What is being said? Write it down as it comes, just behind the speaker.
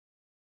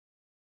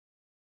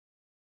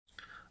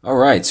All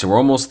right, so we're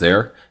almost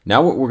there.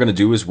 Now what we're going to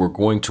do is we're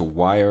going to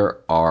wire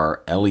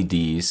our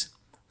LEDs,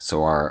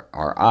 so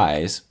our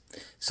eyes,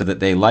 so that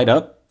they light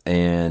up,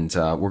 and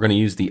we're going to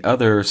use the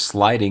other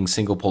sliding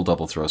single pole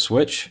double throw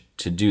switch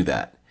to do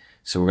that.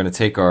 So we're going to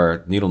take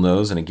our needle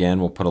nose, and again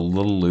we'll put a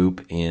little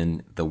loop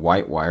in the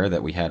white wire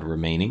that we had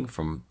remaining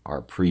from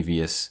our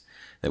previous,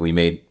 that we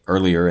made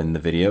earlier in the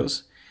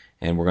videos,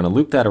 and we're going to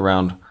loop that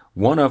around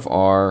one of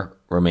our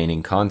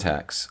remaining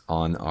contacts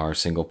on our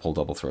single pole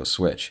double throw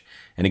switch.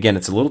 And again,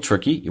 it's a little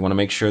tricky. You want to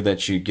make sure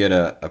that you get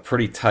a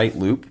pretty tight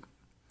loop,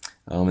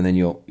 and then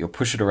you'll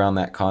push it around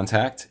that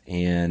contact.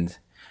 And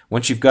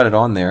once you've got it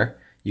on there,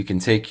 you can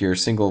take your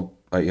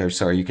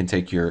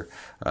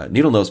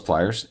needle nose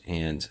pliers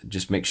and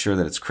just make sure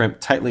that it's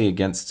crimped tightly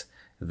against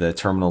the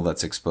terminal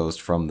that's exposed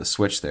from the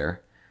switch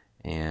there.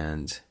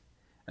 And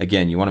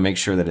again, you want to make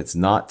sure that it's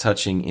not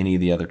touching any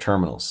of the other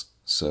terminals.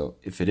 So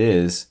if it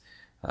is,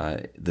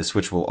 the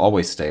switch will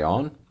always stay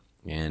on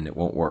and it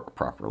won't work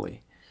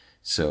properly.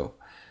 So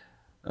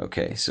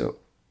okay, so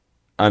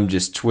I'm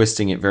just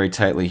twisting it very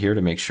tightly here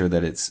to make sure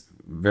that it's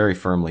very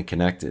firmly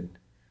connected.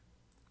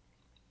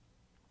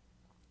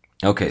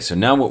 Okay, so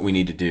now what we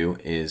need to do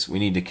is we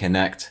need to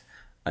connect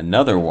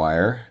another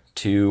wire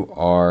to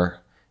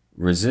our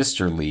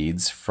resistor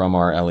leads from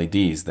our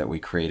LEDs that we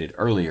created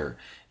earlier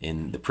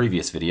in the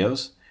previous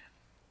videos.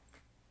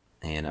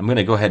 And I'm going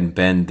to go ahead and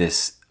bend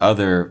this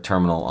other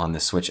terminal on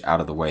this switch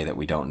out of the way that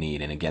we don't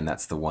need. And again,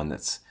 that's the one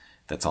that's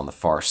on the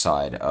far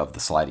side of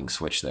the sliding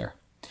switch there.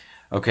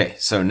 Okay,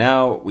 so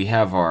now we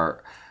have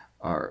our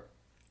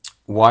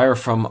wire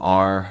from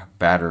our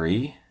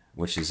battery,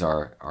 which is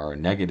our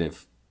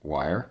negative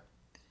wire.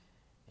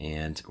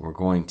 And we're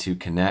going to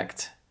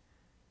connect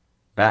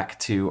back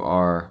to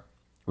our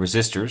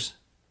resistors.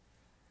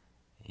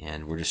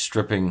 And we're just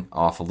stripping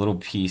off a little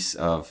piece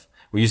of,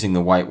 we're using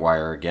the white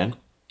wire again.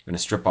 I'm going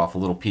to strip off a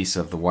little piece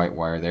of the white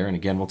wire there, and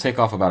again we'll take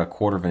off about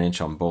 1/4 of an inch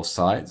on both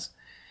sides,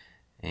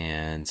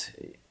 and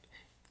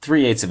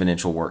 3/8 of an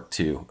inch will work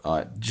too.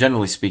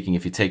 Generally speaking,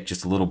 if you take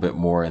just a little bit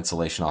more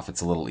insulation off, it's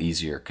a little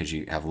easier because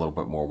you have a little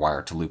bit more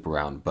wire to loop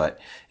around, but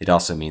it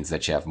also means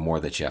that you have more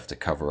that you have to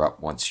cover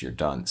up once you're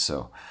done.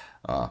 So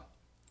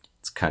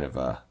it's kind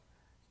of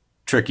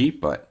tricky,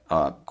 but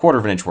 1/4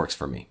 of an inch works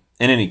for me.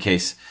 In any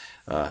case,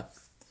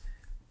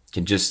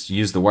 can just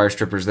use the wire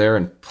strippers there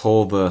and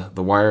pull the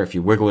wire. If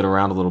you wiggle it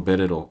around a little bit,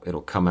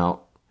 it'll come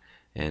out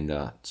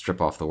and strip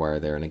off the wire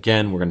there. And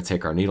again, we're going to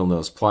take our needle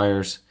nose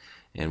pliers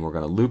and we're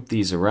going to loop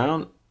these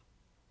around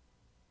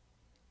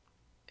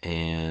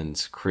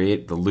and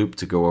create the loop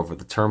to go over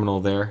the terminal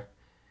there.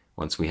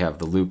 Once we have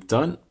the loop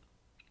done,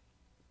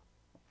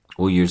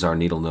 we'll use our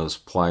needle nose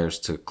pliers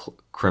to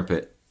crimp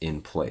it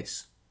in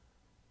place.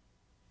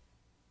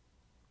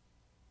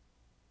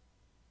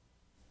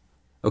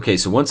 Okay,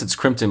 so once it's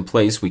crimped in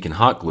place, we can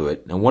hot glue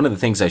it. Now, one of the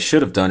things I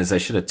should have done is I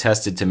should have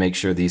tested to make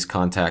sure these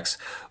contacts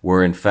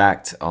were in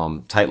fact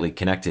tightly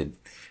connected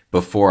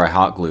before I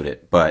hot glued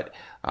it. But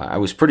I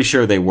was pretty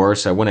sure they were,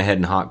 so I went ahead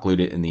and hot glued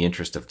it in the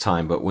interest of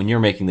time. But when you're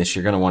making this,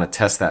 you're going to want to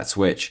test that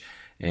switch,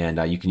 and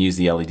you can use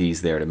the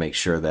LEDs there to make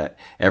sure that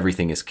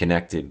everything is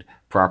connected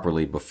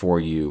properly before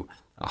you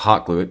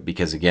hot glue it,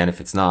 because again, if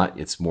it's not,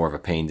 it's more of a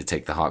pain to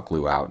take the hot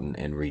glue out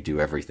and redo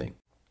everything.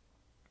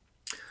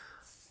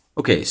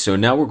 Okay, so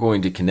now we're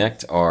going to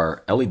connect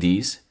our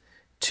LEDs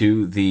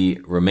to the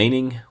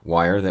remaining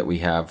wire that we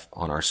have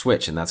on our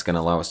switch, and that's going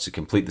to allow us to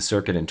complete the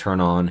circuit and turn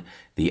on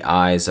the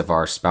eyes of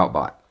our Spout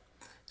Bot.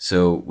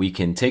 So we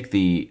can take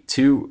the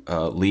two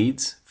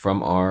leads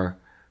from our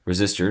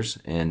resistors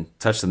and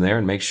touch them there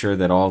and make sure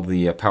that all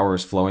the power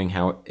is flowing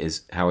how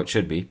it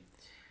should be.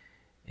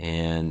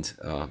 And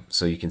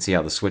so you can see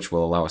how the switch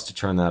will allow us to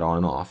turn that on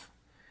and off.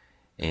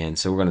 And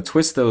so we're going to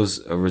twist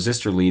those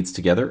resistor leads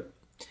together,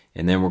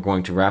 and then we're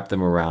going to wrap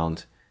them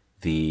around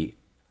the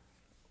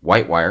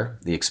white wire,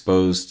 the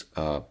exposed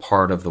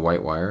part of the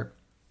white wire,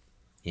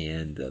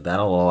 and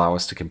that'll allow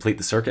us to complete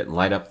the circuit and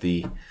light up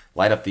the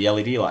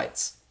LED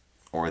lights,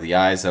 or the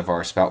eyes of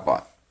our Spout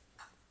Bot.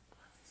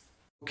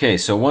 Okay,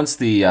 so once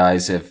the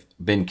eyes have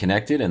been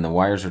connected and the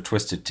wires are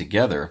twisted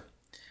together,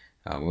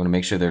 we want to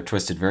make sure they're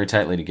twisted very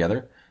tightly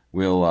together.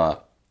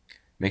 We'll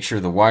make sure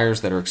the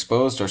wires that are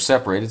exposed are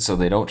separated so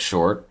they don't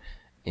short.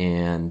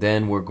 And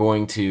then we're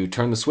going to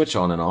turn the switch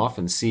on and off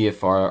and see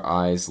if our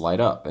eyes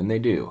light up, and they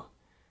do.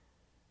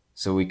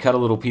 So we cut a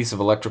little piece of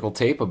electrical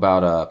tape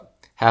about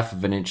 1/2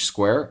 of an inch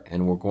square,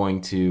 and we're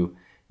going to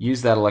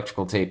use that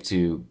electrical tape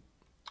to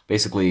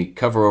basically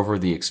cover over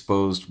the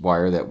exposed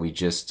wire that we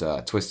just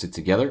twisted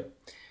together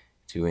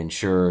to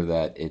ensure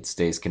that it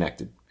stays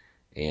connected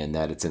and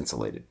that it's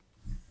insulated.